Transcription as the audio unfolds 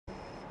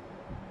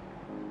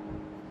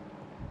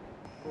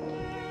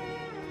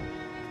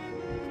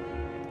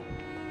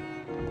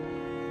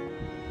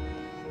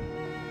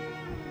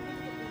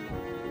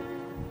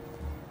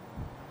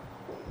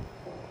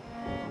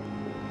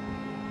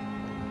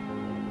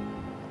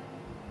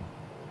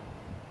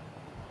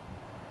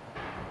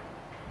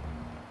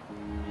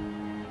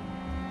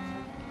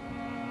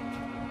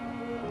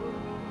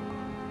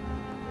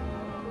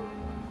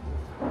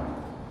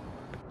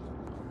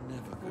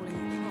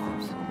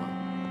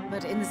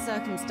in the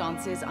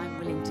circumstances, I'm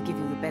willing to give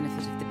you the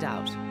benefit of the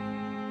doubt.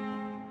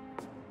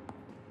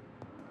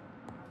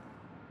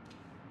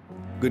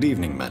 Good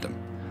evening, madam.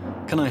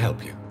 Can I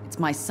help you? It's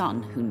my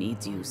son who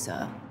needs you,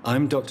 sir.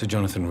 I'm Dr.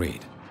 Jonathan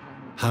Reed.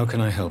 How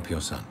can I help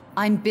your son?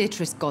 I'm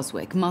Beatrice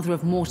Goswick, mother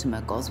of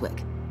Mortimer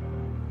Goswick.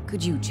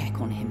 Could you check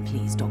on him,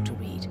 please, Dr.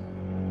 Reed?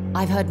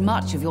 I've heard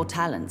much of your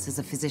talents as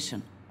a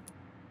physician.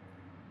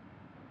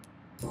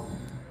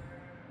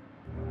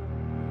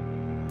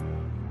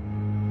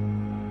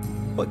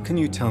 What can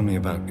you tell me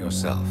about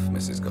yourself,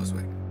 Mrs.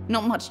 Goswick?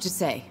 Not much to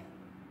say.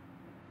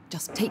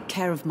 Just take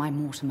care of my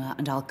Mortimer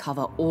and I'll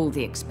cover all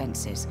the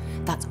expenses.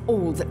 That's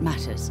all that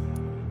matters.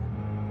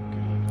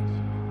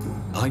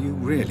 Are you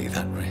really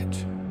that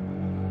rich?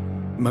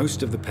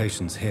 Most of the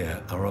patients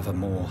here are of a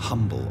more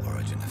humble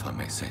origin, if I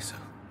may say so.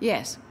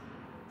 Yes,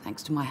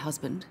 thanks to my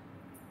husband.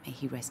 May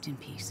he rest in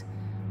peace.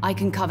 I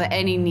can cover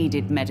any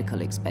needed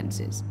medical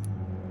expenses.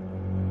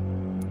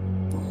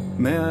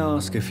 May I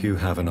ask if you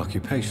have an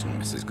occupation,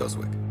 Mrs.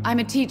 Goswick? I'm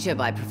a teacher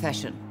by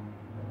profession.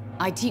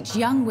 I teach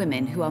young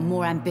women who are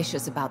more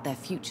ambitious about their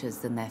futures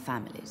than their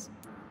families.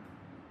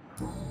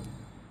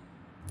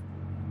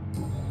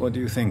 What do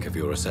you think of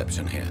your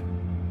reception here?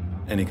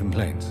 Any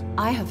complaints?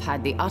 I have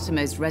had the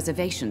uttermost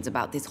reservations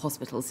about this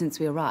hospital since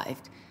we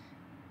arrived.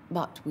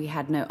 But we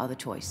had no other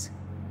choice,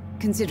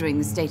 considering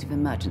the state of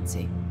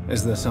emergency.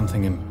 Is there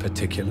something in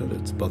particular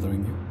that's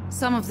bothering you?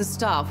 Some of the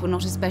staff were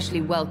not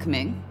especially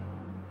welcoming.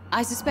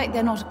 I suspect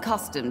they're not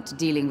accustomed to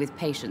dealing with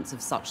patients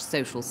of such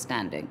social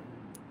standing.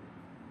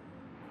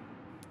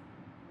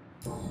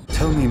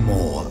 Tell me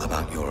more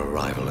about your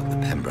arrival at the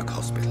Pembroke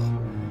Hospital.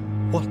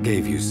 What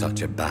gave you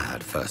such a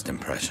bad first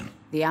impression?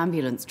 The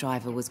ambulance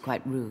driver was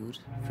quite rude,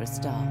 for a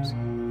start.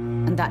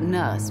 And that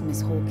nurse,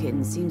 Miss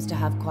Hawkins, seems to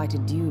have quite a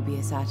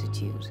dubious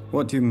attitude.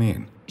 What do you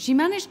mean? She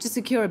managed to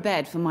secure a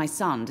bed for my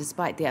son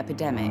despite the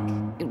epidemic.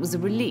 It was a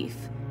relief,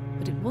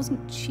 but it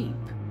wasn't cheap.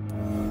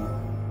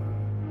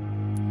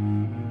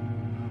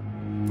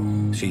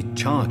 She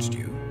charged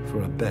you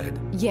for a bed?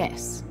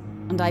 Yes,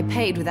 and I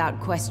paid without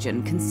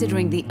question,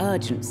 considering the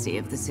urgency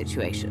of the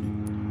situation.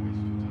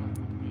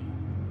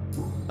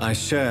 I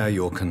share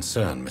your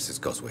concern, Mrs.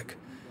 Goswick.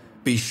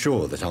 Be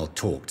sure that I'll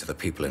talk to the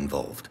people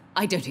involved.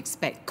 I don't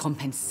expect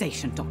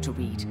compensation, Dr.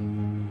 Reed.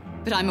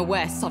 But I'm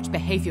aware such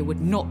behavior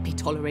would not be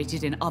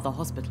tolerated in other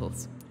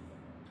hospitals.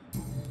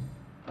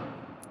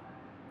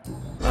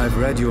 I've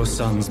read your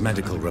son's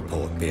medical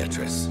report,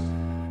 Beatrice.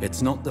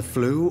 It's not the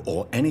flu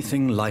or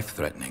anything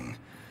life-threatening.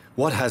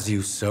 What has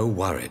you so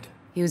worried?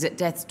 He was at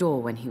death's door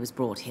when he was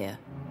brought here.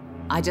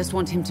 I just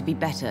want him to be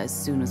better as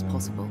soon as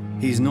possible.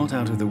 He's not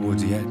out of the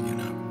woods yet, you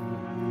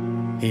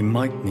know. He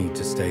might need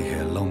to stay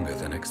here longer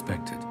than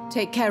expected.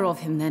 Take care of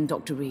him then,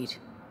 Dr. Reed.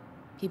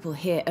 People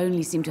here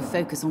only seem to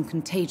focus on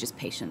contagious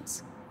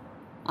patients.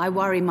 I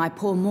worry my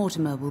poor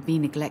Mortimer will be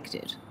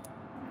neglected.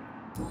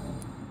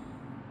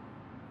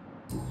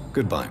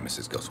 Goodbye,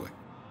 Mrs. Goswick.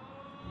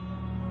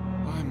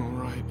 I'm all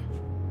right.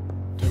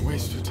 Don't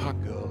waste your time.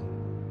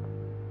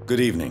 Good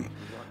evening.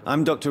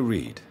 I'm Dr.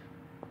 Reed.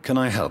 Can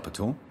I help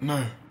at all?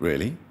 No.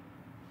 Really?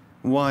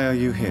 Why are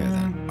you here,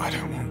 then? I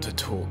don't want to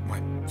talk.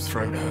 My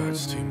throat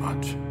hurts too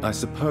much. I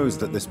suppose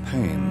that this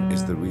pain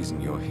is the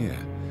reason you're here.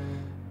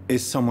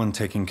 Is someone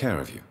taking care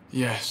of you?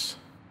 Yes.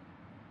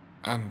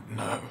 And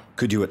no.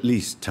 Could you at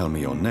least tell me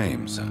your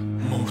name, sir?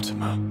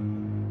 Mortimer.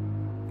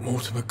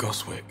 Mortimer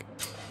Goswick.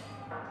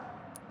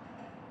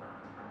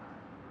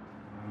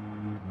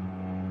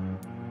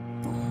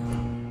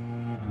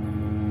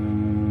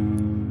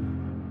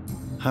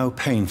 How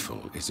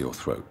painful is your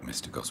throat,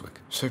 Mr.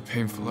 Goswick? So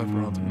painful I'd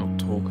rather not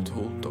talk at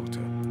all, Doctor.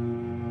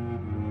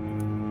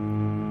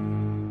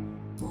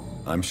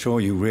 I'm sure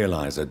you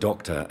realize a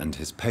doctor and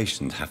his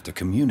patient have to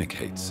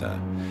communicate, sir.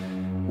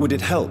 Would it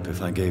help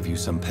if I gave you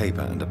some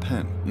paper and a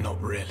pen? Not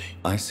really.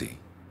 I see.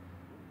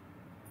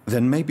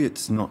 Then maybe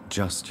it's not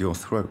just your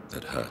throat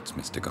that hurts,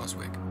 Mr.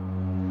 Goswick.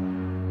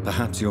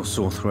 Perhaps your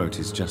sore throat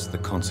is just the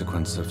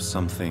consequence of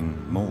something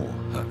more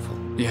hurtful.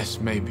 Yes,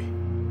 maybe.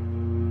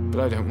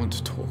 But I don't want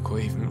to talk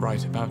or even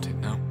write about it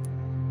now.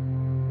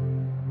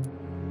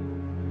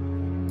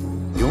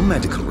 Your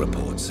medical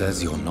report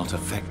says you're not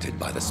affected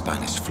by the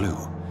Spanish flu.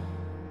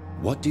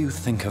 What do you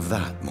think of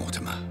that,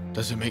 Mortimer?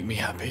 Does it make me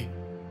happy?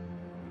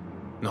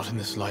 Not in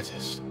the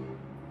slightest.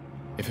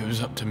 If it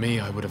was up to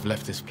me, I would have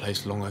left this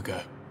place long ago.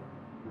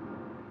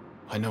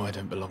 I know I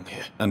don't belong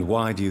here. And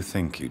why do you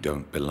think you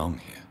don't belong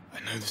here? I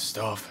know the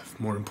staff have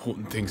more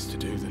important things to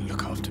do than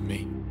look after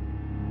me.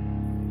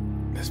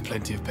 There's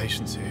plenty of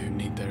patients here who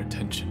need their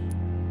attention.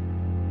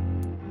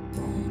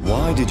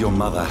 Why did your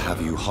mother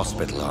have you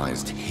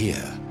hospitalized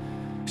here?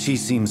 She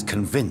seems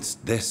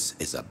convinced this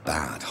is a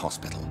bad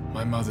hospital.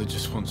 My mother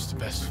just wants the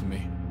best for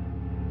me.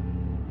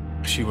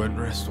 She won't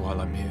rest while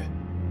I'm here.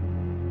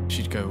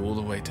 She'd go all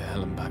the way to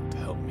hell and back to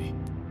help me.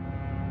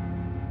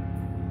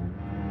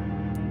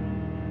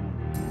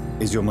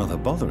 Is your mother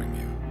bothering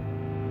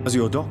you? As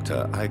your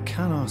doctor, I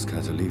can ask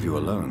her to leave you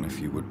alone if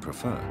you would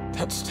prefer.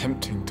 That's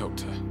tempting,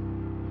 Doctor.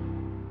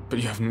 But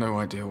you have no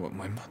idea what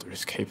my mother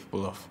is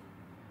capable of.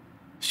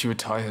 She would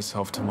tie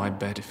herself to my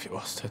bed if you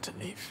asked her to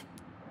leave.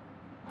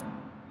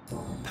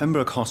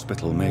 Pembroke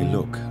Hospital may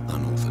look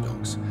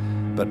unorthodox,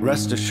 but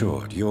rest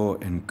assured you're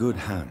in good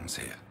hands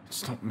here.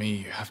 It's not me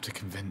you have to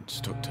convince,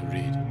 Dr.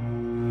 Reed.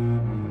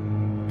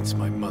 It's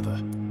my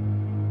mother.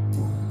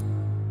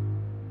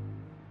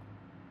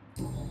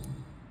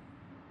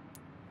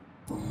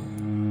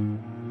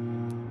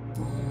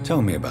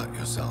 Tell me about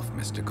yourself,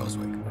 Mr.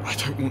 Goswick. I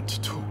don't want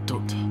to talk,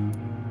 Doctor.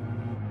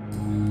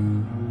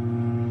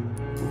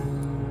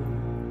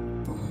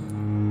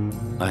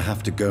 I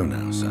have to go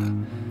now, sir.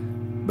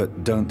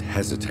 But don't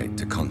hesitate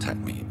to contact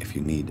me if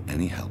you need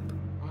any help.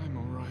 I'm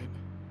all right.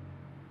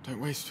 Don't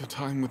waste your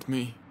time with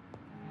me.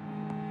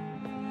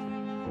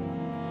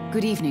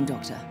 Good evening,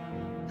 Doctor.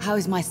 How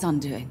is my son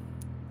doing?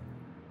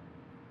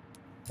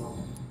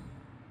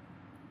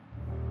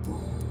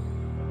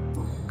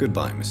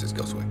 Goodbye, Mrs.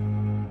 Goswick.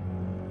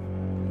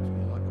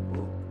 Like a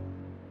book.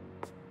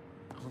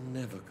 I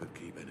never could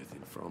keep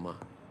anything from her.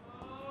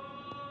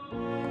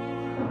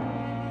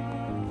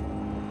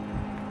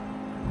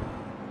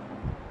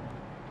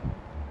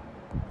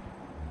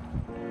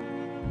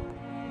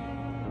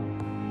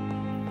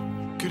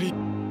 Good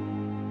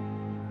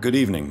Good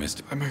evening,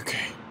 Mr. I'm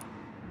okay.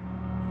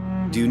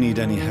 Do you need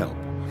any help?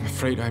 I'm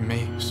afraid I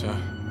may, sir.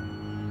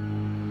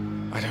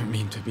 I don't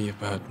mean to be a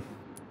burden.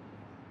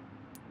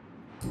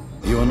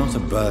 You are not a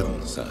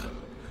burden, sir.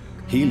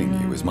 Healing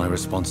you is my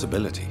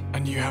responsibility.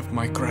 And you have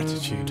my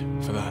gratitude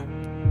for that.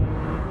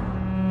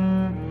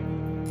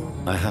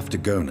 I have to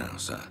go now,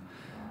 sir.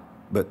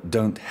 But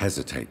don't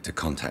hesitate to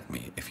contact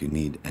me if you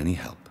need any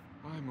help.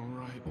 I'm all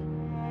right.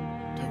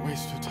 Don't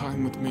waste your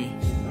time with me.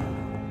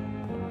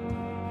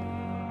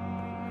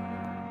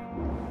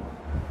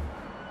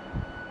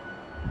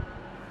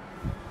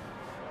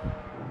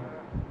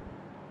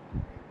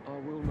 I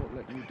will not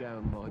let you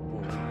down, my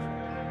boy.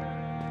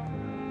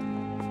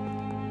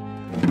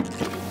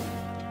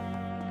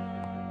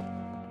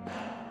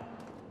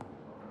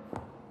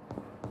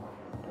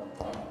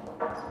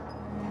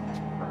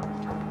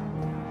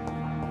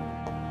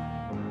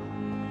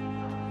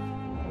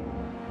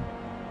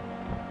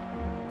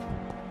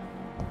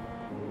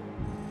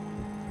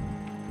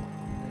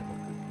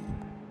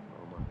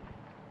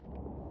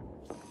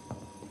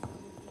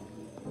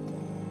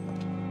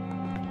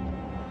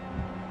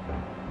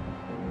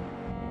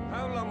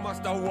 How long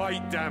must I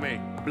wait, damn it?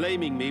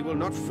 Blaming me will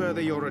not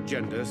further your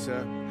agenda,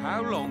 sir.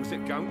 How long's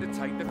it going to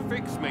take to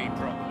fix me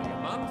properly? A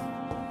month?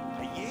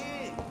 A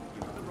year?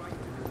 You have the right to...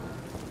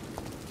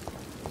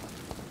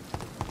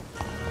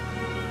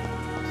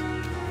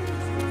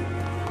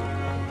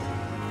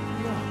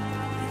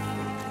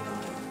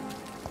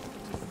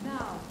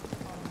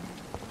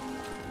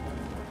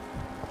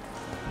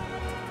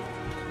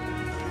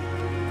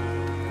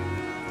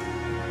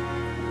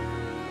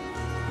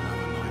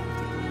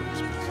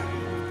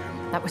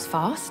 That was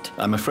fast.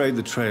 I'm afraid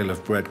the trail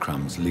of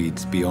breadcrumbs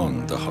leads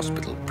beyond the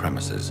hospital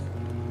premises.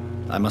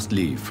 I must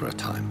leave for a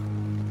time.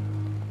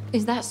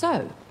 Is that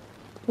so?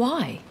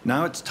 Why?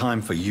 Now it's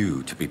time for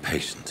you to be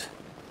patient.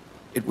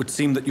 It would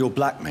seem that your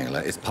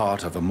blackmailer is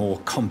part of a more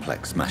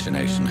complex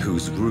machination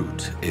whose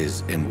root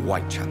is in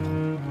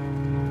Whitechapel.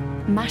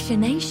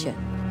 Machination?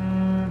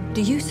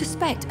 Do you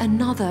suspect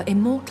another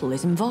immortal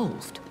is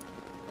involved?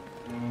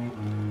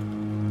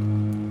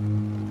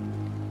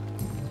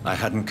 I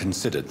hadn't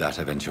considered that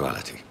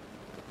eventuality.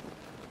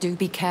 Do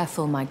be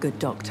careful, my good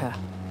doctor.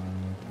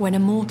 When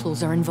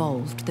immortals are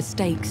involved, the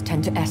stakes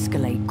tend to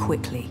escalate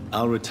quickly.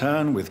 I'll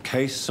return with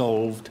case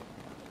solved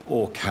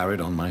or carried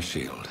on my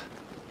shield.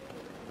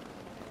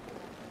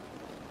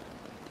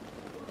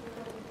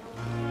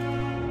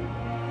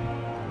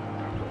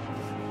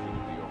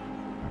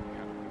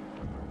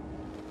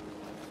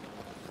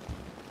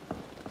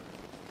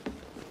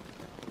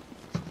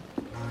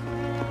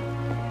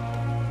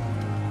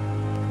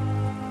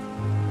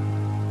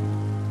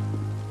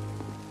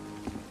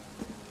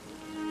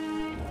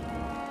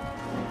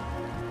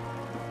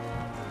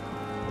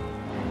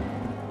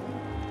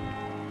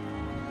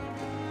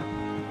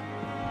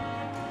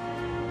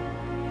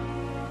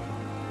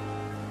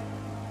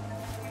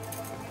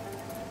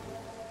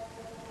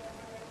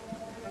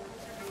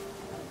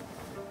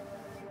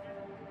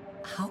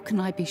 How can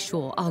I be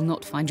sure I'll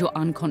not find your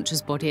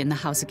unconscious body in the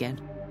house again?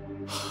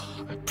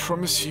 I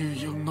promise you,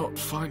 you'll not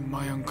find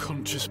my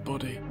unconscious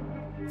body.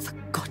 For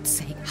God's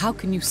sake, how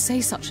can you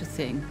say such a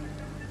thing?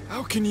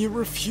 How can you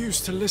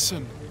refuse to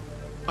listen?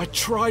 I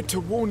tried to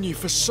warn you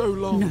for so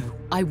long. No,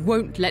 I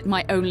won't let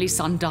my only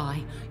son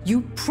die.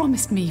 You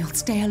promised me you'll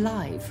stay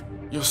alive.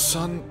 Your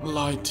son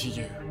lied to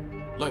you,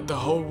 like the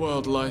whole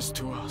world lies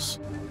to us.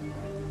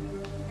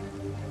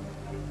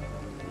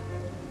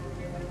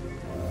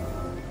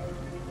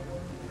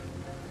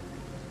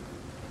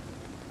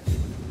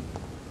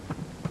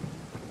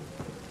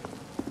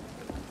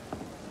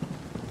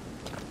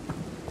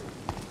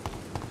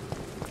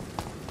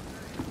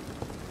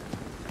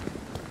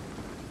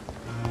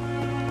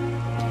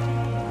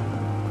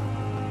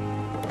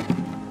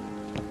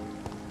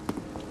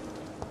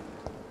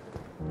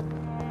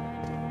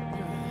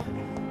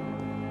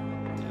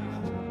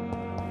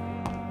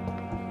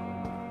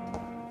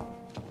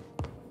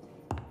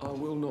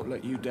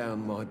 let you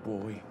down, my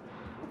boy.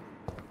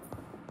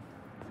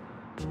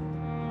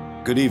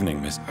 Good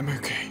evening, Miss... I'm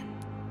okay.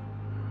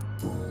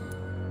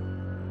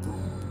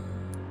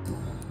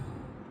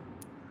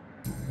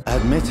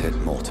 Admit it,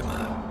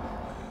 Mortimer.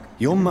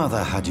 Your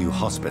mother had you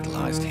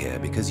hospitalized here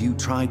because you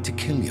tried to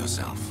kill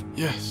yourself.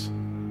 Yes,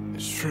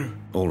 it's true.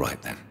 All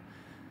right, then.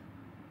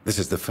 This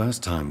is the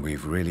first time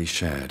we've really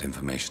shared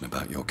information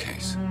about your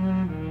case.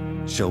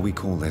 Shall we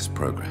call this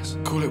progress?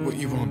 Call it what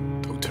you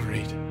want, Dr.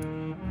 Reed.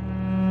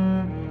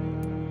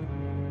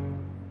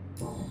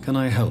 Can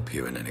I help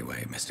you in any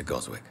way, Mr.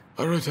 Goswick?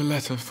 I wrote a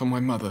letter for my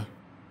mother.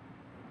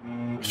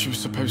 She was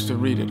supposed to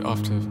read it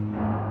after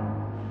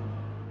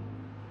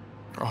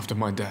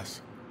my death.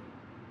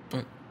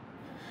 But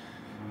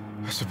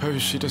I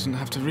suppose she doesn't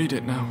have to read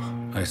it now.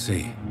 I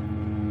see.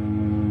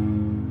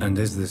 And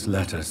is this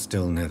letter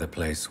still near the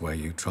place where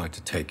you tried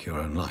to take your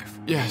own life?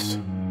 Yes.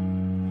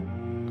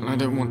 And I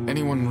don't want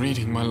anyone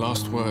reading my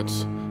last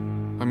words.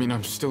 I mean,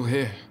 I'm still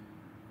here.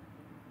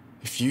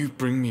 If you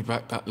bring me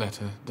back that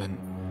letter, then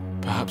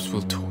perhaps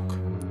we'll talk.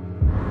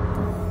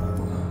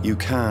 You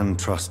can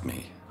trust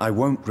me. I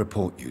won't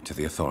report you to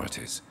the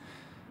authorities.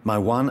 My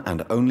one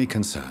and only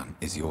concern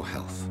is your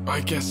health.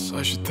 I guess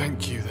I should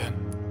thank you then.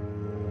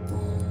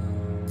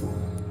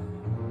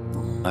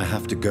 I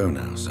have to go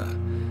now, sir.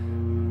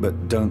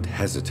 But don't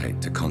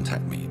hesitate to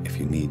contact me if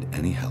you need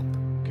any help.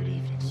 Good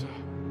evening, sir.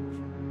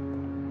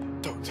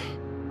 Doctor.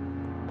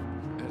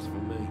 As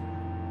for me,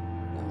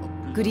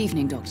 Good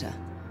evening, Doctor.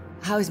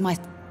 How is my...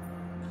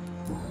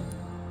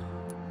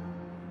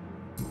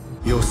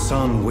 Your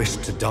son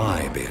wished to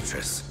die,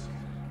 Beatrice.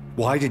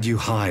 Why did you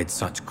hide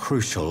such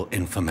crucial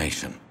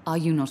information? Are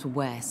you not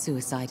aware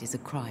suicide is a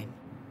crime?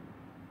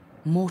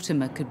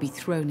 Mortimer could be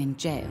thrown in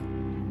jail.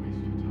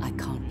 I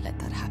can't let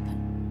that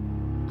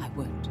happen. I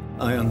won't.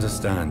 I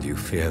understand you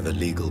fear the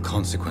legal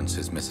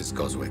consequences, Mrs.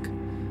 Goswick.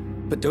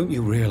 But don't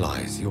you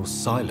realize your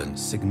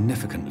silence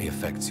significantly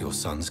affects your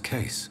son's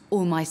case?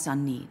 All my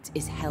son needs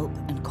is help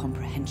and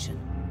comprehension.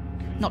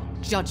 Not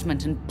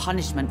judgment and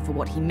punishment for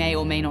what he may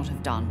or may not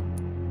have done.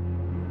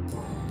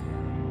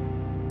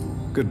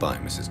 Goodbye,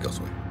 Mrs.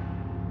 Goswick.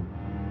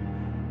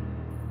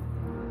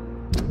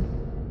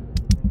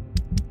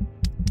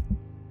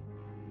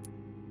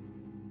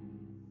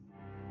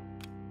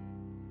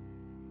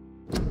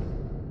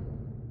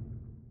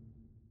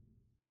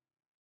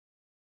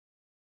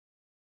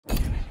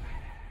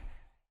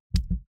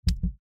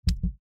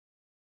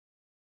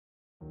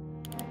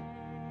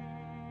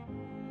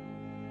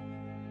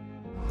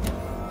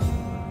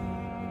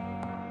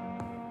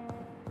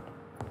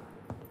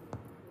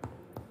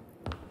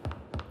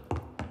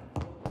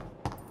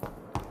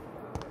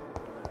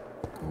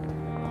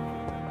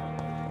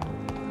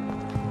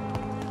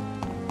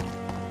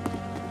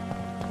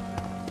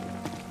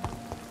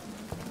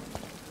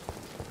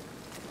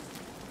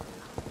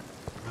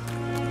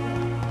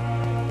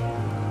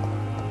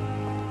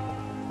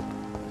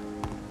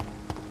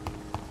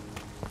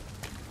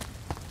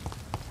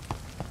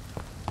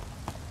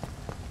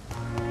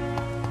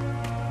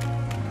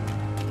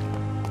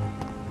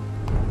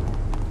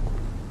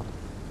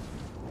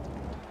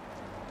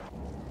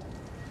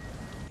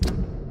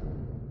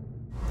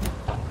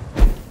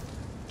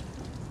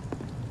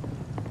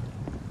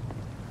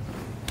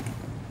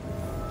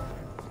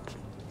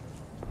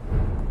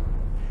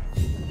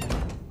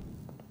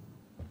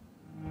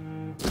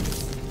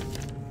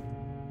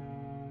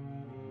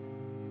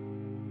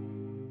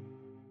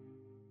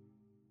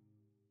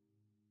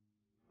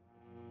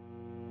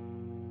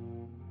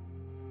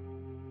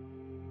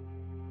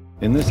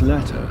 In this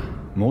letter,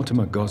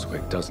 Mortimer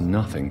Goswick does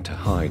nothing to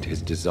hide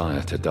his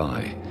desire to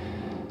die.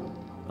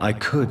 I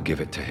could give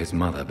it to his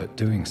mother, but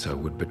doing so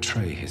would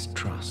betray his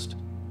trust.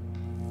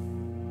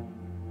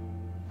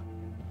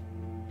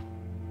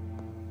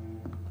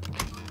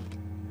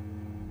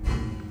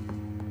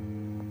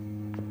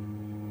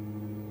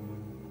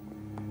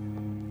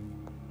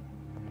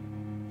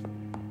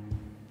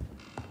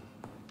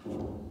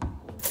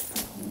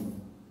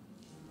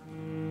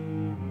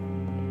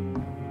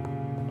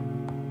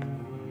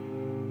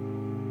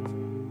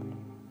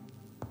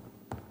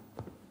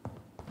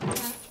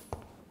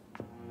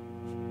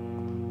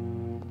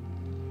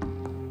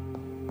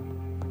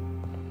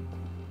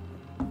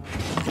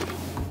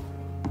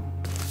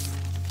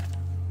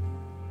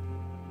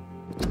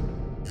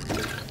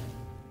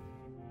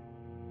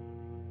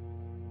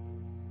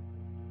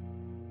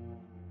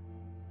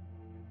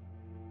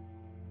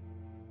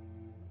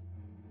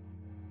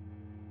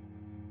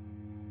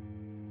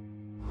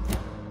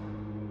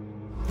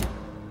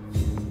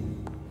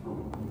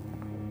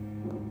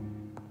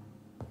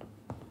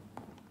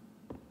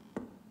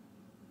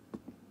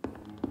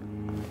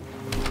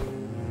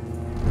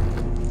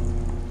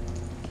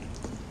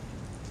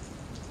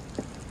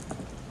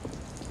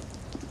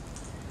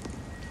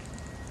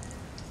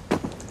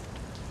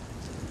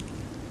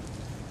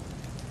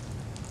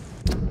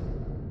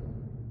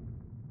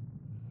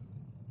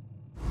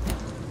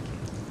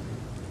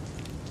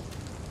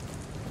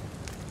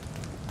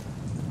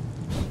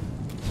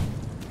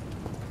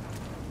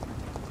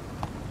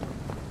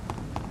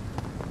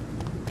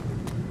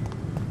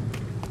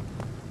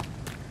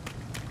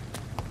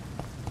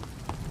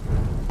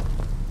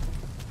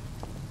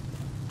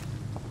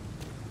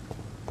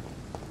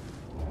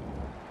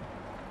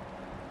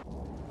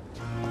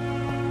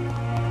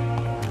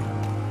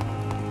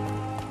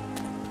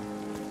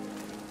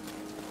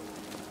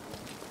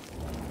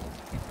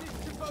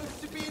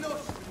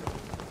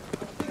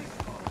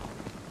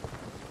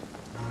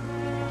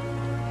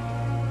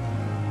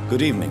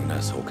 Good evening,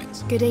 Nurse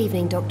Hawkins. Good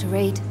evening, Dr.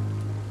 Reed.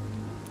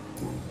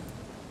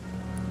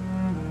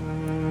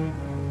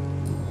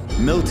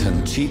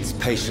 Milton cheats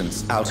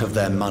patients out of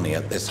their money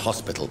at this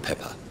hospital,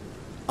 Pippa.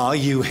 Are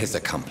you his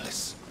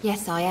accomplice?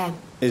 Yes, I am.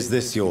 Is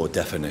this your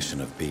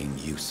definition of being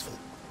useful?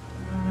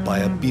 By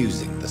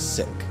abusing the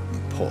sick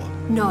and poor?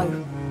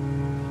 No.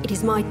 It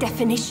is my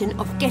definition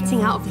of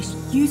getting out of this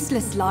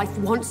useless life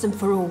once and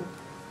for all.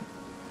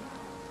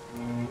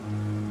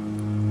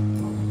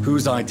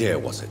 Whose idea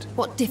was it?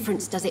 What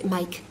difference does it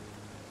make?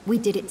 We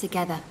did it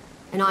together,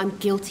 and I'm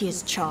guilty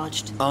as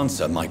charged.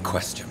 Answer my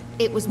question.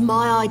 It was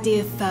my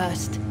idea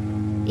first,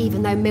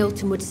 even though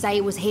Milton would say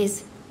it was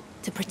his,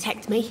 to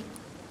protect me.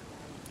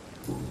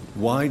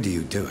 Why do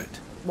you do it?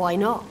 Why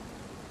not?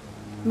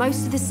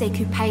 Most of the sick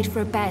who paid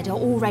for a bed are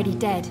already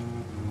dead,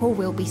 or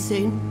will be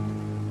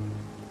soon.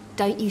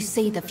 Don't you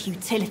see the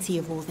futility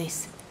of all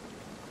this?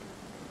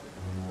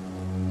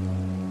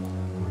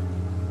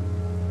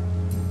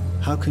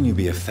 How can you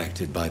be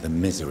affected by the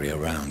misery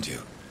around you,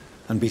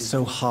 and be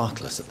so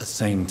heartless at the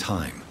same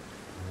time?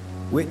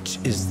 Which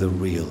is the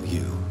real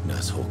you,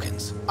 Nurse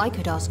Hawkins? I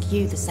could ask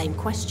you the same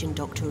question,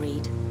 Dr.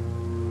 Reed.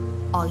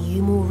 Are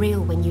you more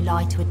real when you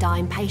lie to a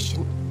dying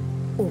patient,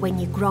 or when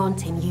you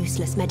grant him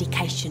useless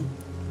medication?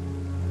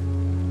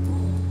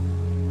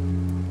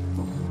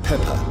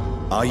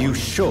 Pippa, are you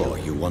sure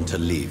you want to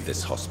leave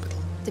this hospital?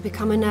 To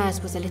become a nurse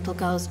was a little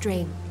girl's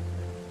dream.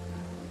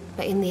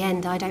 But in the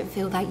end, I don't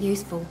feel that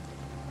useful.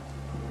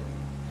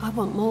 I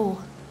want more.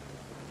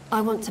 I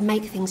want to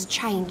make things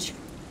change.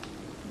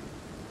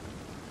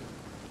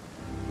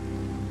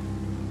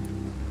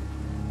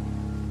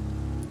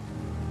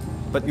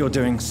 But you're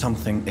doing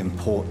something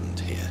important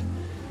here.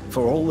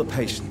 For all the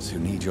patients who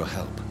need your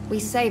help.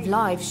 We save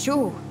lives,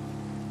 sure.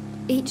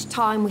 Each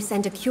time we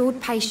send a cured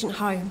patient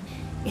home,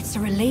 it's a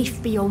relief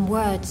beyond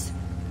words.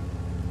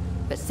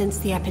 But since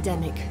the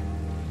epidemic,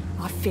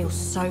 I feel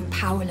so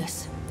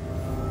powerless.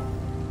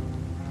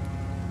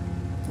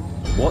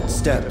 What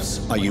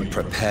steps are you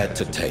prepared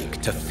to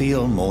take to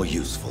feel more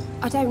useful?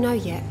 I don't know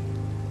yet.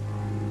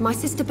 My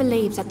sister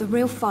believes that the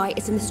real fight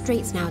is in the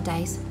streets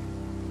nowadays.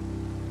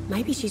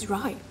 Maybe she's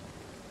right.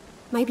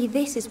 Maybe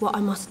this is what I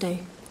must do.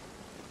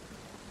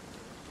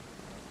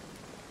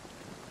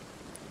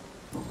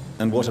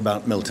 And what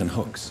about Milton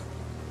Hooks?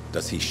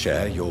 Does he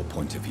share your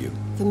point of view?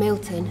 For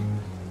Milton,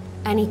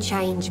 any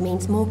change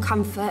means more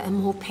comfort and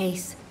more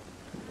peace.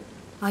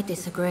 I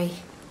disagree.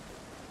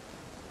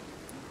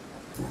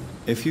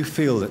 If you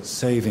feel that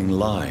saving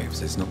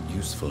lives is not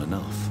useful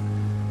enough,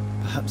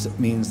 perhaps it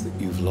means that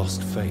you've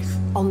lost faith.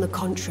 On the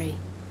contrary,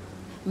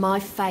 my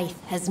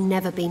faith has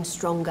never been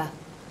stronger.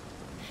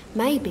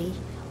 Maybe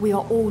we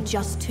are all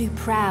just too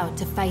proud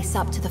to face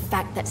up to the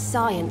fact that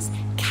science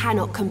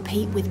cannot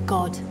compete with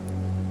God.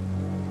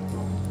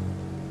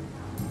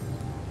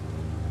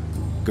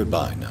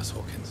 Goodbye, Nurse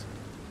Hawkins.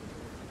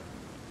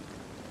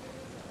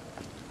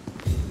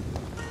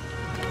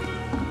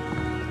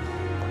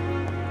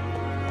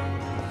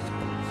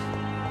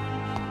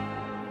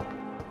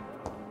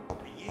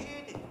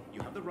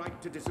 You have the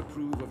right to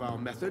disapprove of our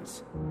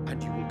methods,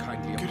 and you will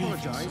kindly Good evening,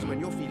 apologize sir. when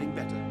you're feeling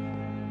better.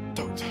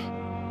 Doctor.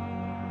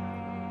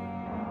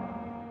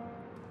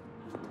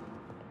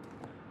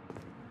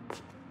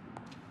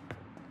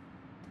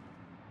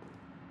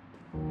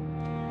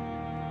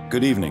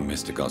 Good evening,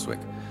 Mr. Goswick.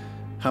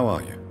 How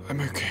are you? I'm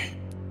okay.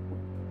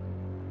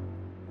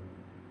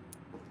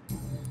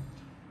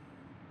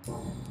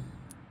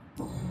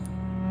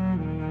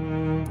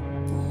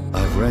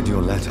 I've read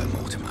your letter,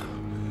 Mortimer.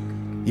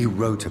 You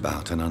wrote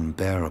about an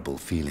unbearable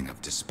feeling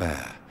of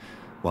despair,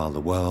 while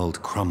the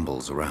world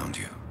crumbles around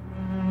you.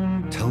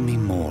 Tell me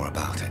more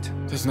about it.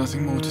 There's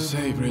nothing more to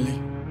say, really.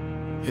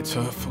 It's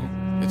hurtful,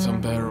 it's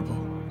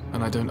unbearable,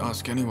 and I don't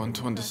ask anyone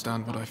to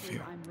understand what I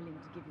feel. I'm willing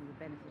to give you the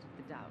benefit of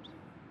the doubt.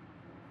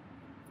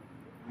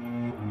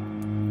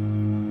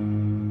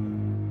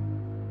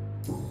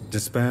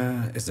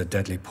 Despair is a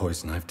deadly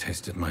poison I've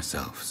tasted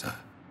myself, sir.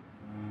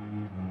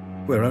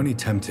 We're only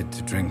tempted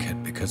to drink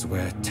it because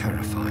we're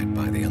terrified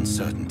by the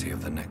uncertainty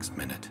of the next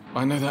minute.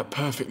 I know that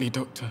perfectly,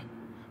 Doctor.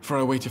 For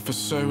I waited for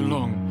so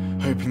long,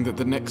 hoping that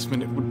the next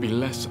minute would be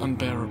less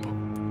unbearable. But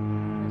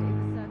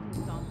in the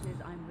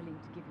circumstances, I'm willing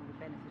to give you the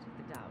benefit of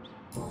the doubt.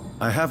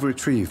 I have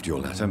retrieved your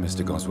letter,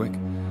 Mr. Goswick.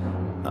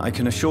 I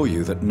can assure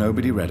you that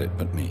nobody read it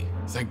but me.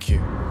 Thank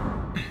you.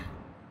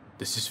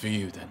 This is for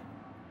you, then.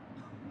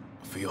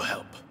 For your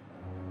help.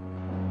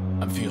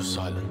 And for your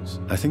silence.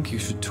 I think you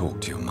should talk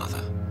to your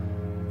mother.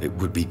 It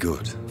would be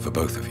good for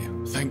both of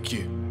you. Thank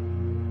you,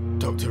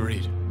 Dr.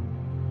 Reed.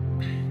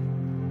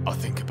 I'll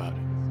think about it.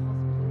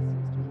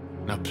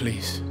 Now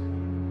please,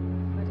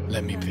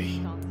 let me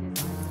be.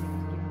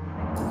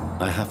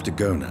 I have to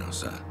go now,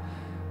 sir.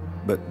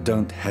 But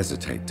don't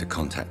hesitate to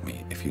contact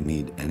me if you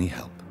need any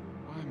help.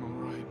 I'm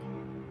all right.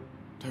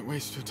 Don't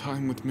waste your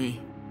time with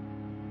me.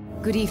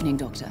 Good evening,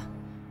 Doctor.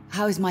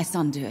 How is my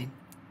son doing?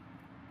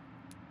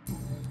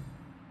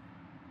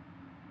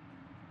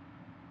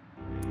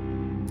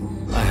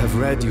 I have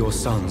read your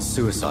son's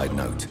suicide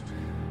note.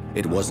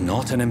 It was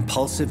not an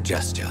impulsive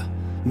gesture,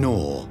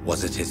 Nor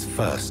was it his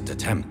first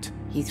attempt.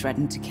 He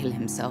threatened to kill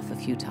himself a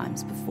few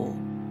times before.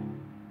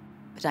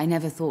 But I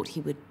never thought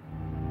he would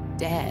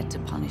dare to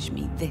punish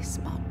me this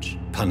much.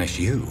 Punish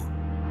you?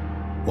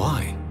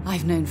 Why?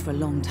 I've known for a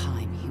long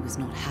time he was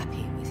not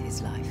happy with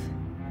his life.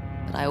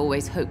 But I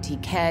always hoped he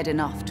cared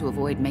enough to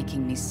avoid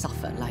making me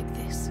suffer like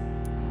this.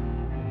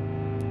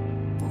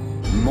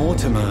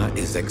 Mortimer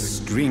is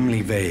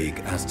extremely vague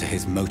as to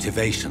his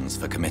motivations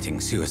for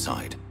committing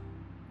suicide.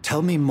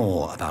 Tell me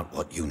more about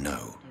what you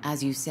know.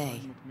 As you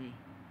say,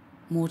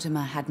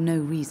 Mortimer had no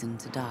reason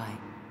to die.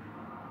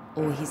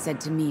 All he said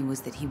to me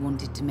was that he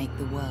wanted to make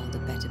the world a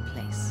better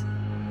place.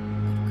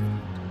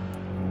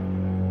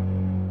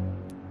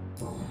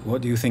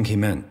 What do you think he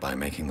meant by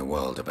making the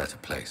world a better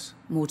place?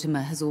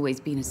 Mortimer has always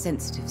been a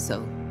sensitive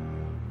soul.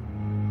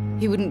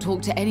 He wouldn't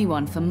talk to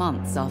anyone for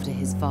months after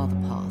his father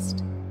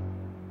passed.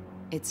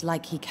 It's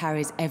like he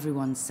carries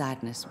everyone's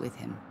sadness with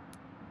him.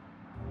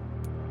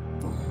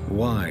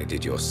 Why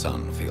did your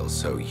son feel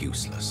so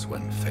useless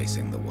when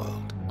facing the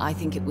world? I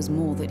think it was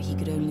more that he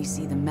could only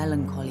see the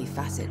melancholy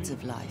facets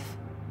of life.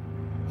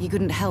 He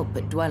couldn't help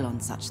but dwell on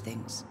such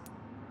things.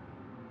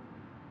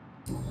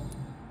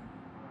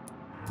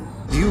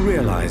 Do you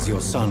realize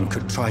your son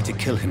could try to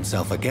kill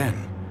himself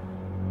again?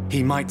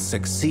 He might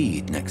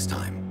succeed next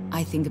time.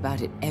 I think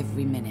about it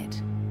every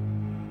minute.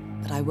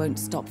 But I won't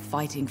stop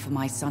fighting for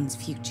my son's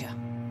future.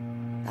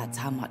 That's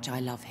how much I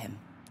love him.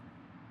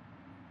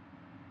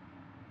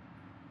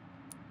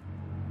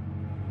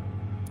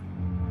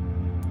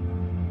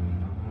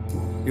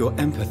 Your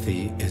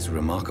empathy is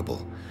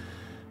remarkable,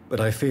 but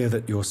I fear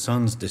that your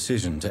son's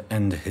decision to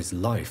end his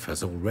life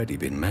has already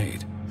been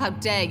made. How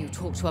dare you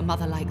talk to a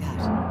mother like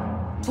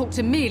that? Talk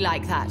to me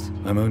like that?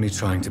 I'm only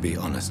trying to be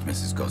honest,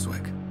 Mrs.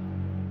 Goswick.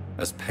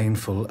 As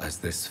painful as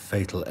this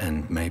fatal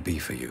end may be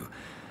for you,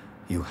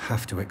 you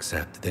have to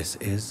accept this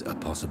is a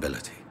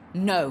possibility.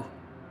 No,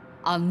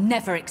 I'll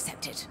never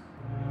accept it.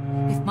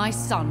 If my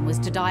son was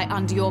to die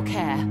under your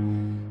care,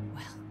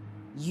 well,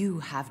 you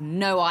have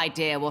no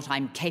idea what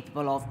I'm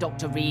capable of,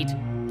 Dr. Reed.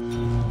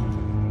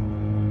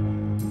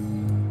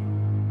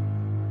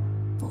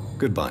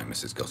 Goodbye,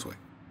 Mrs. Goswick.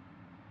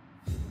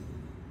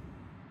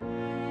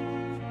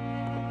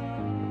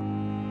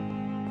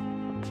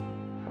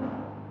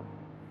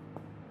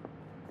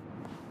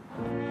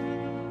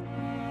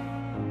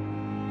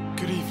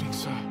 Good evening,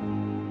 sir.